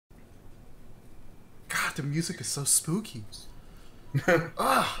God, the music is so spooky.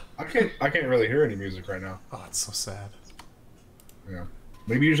 I can't really hear any music right now. Oh, it's so sad. Yeah.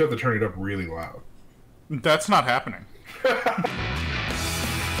 Maybe you just have to turn it up really loud. That's not happening.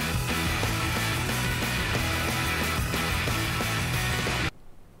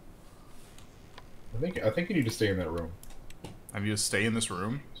 I think you need to stay in that room. I need to stay in this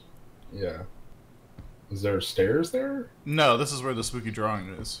room? Yeah. Is there stairs there? No, this is where the spooky drawing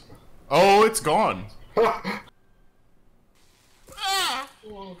is. Oh, it's gone. Ah!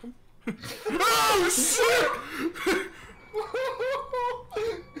 Oh, shit!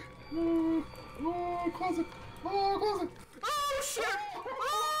 Oh, closet! Oh, closet! Oh, shit!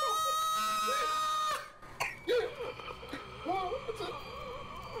 Oh, what's it?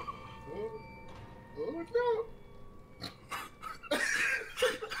 Oh, no!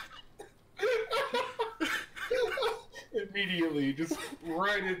 Immediately, just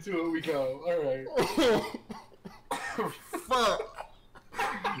right into it we go. Alright. Fuck.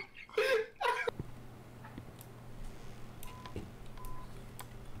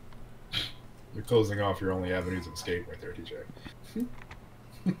 You're closing off your only avenues of escape right there, TJ.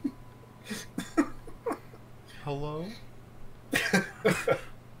 Hello?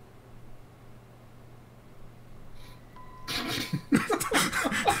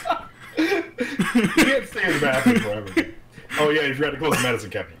 You can't stay in the bathroom forever. Oh yeah, you forgot to close the medicine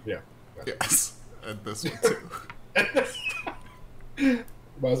cabinet. Yeah. Yes. And this one too.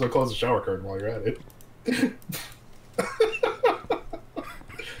 Might as well close the shower curtain while you're at it.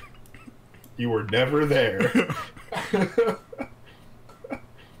 You were never there.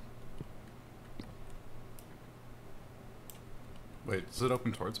 Wait, does it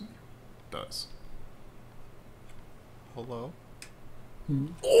open towards me? It does. Hello?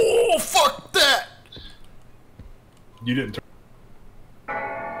 Oh, fuck that! You didn't turn.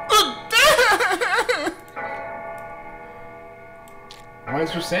 Why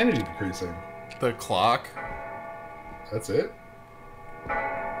is your sanity decreasing? The clock? That's it?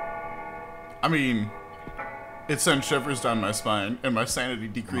 I mean, it sent shivers down my spine, and my sanity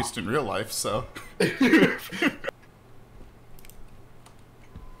decreased in real life, so... Uh-oh.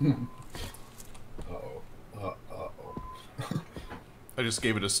 Uh-oh. I just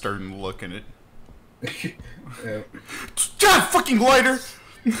gave it a stern look in it. Yeah. God, fucking lighter!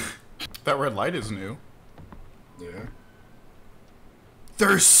 That red light is new. Yeah.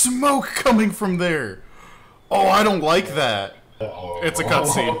 There's smoke coming from there! Oh, I don't like that. Uh-oh. It's a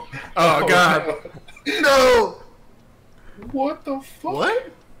cutscene. Oh, God. No! What the fuck?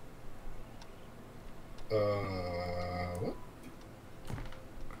 What? What?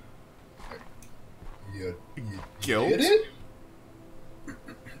 You Guilt? did it?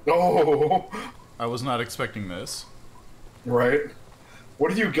 Oh! I was not expecting this. Right?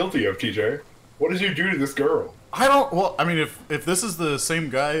 What are you guilty of, TJ? What did you do to this girl? I don't... Well, I mean, if this is the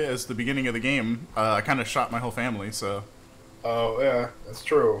same guy as the beginning of the game, I kind of shot my whole family, so... Oh, yeah, that's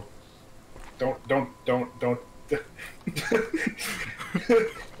true. Don't don't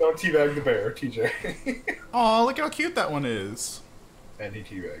teabag the bear, TJ. Oh, look how cute that one is. And he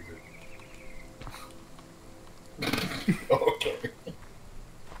teabags it. Okay.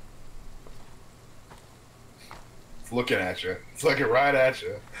 It's looking at you. It's looking right at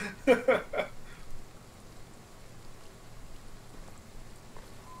you.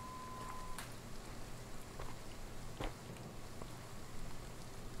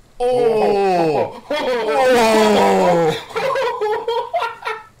 Oh! Oh!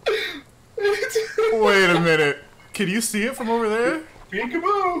 Wait a minute. Can you see it from over there?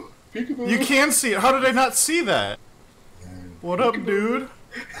 Peekaboo! Peekaboo! You can see it. How did I not see that? What up, dude?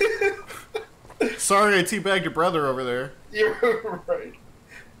 Sorry I teabagged your brother over there. You're right.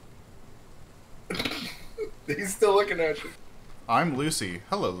 He's still looking at you. I'm Lucy.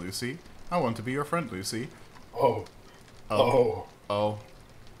 Hello, Lucy. I want to be your friend, Lucy. Oh. Oh. Oh.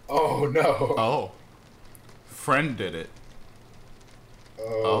 Oh, no. Oh. Friend did it.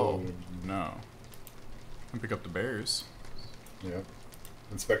 Oh. No. I pick up the bears. Yeah.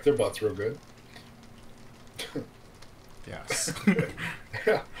 Inspect their butts real good. Yes.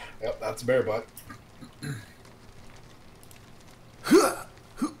 Yeah. Yep, that's a bear butt.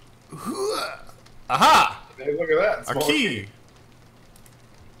 Aha! Hey, look at that. A Small key.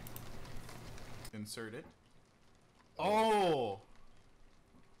 Insert it. Oh.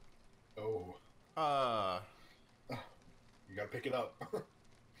 Oh. You gotta pick it up.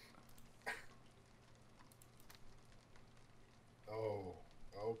 Oh.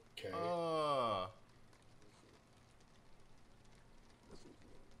 Okay.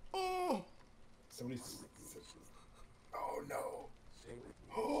 Oh. Somebody's. Oh no.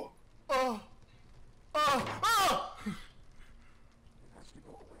 Oh. Oh. Oh.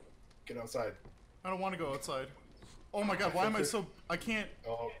 outside. I don't want to go outside. Oh my god, why am I so... I can't...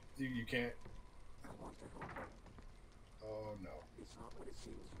 Oh, you can't. Oh no.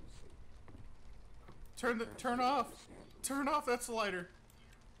 Turn off! Turn off that slider!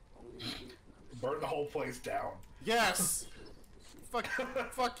 Burn the whole place down. Yes! Fuck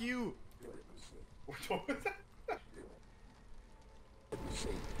you! What was that?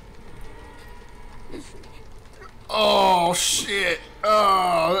 Oh shit!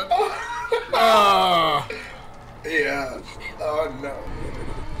 Oh! Oh! Yeah. Oh no.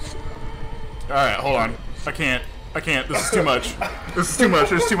 Alright, hold on. I can't. This is too much. This is too much.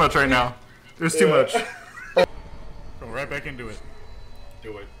 There's too much right now. There's too much. Go right back into it.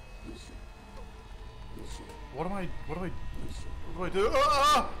 Do it. What do I do?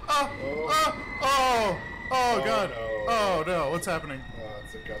 Oh god. No. Oh no, what's happening?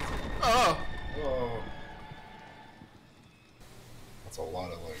 It's a cutscene. Oh! Oh. That's a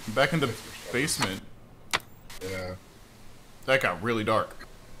lot of like. Back in the basement. Yeah. That got really dark.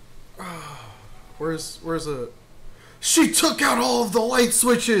 Where's a... She took out all of the light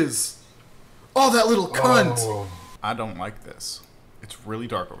switches! Oh, that little cunt! Oh. I don't like this. It's really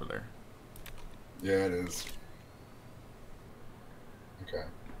dark over there. Yeah, it is. Okay.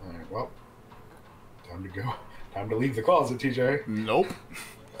 Alright, well. Time to go. Time to leave the closet, TJ. Nope.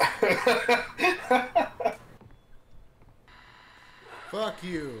 Fuck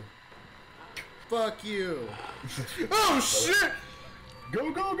you. Fuck you. Oh shit!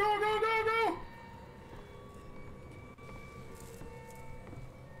 Go, go, go, go, go, go!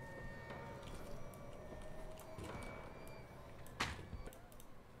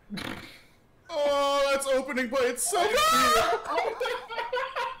 Oh, that's opening by itself.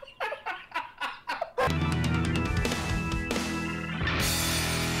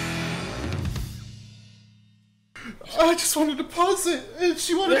 I just wanted to pause it, and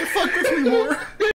she wanted to fuck with me more.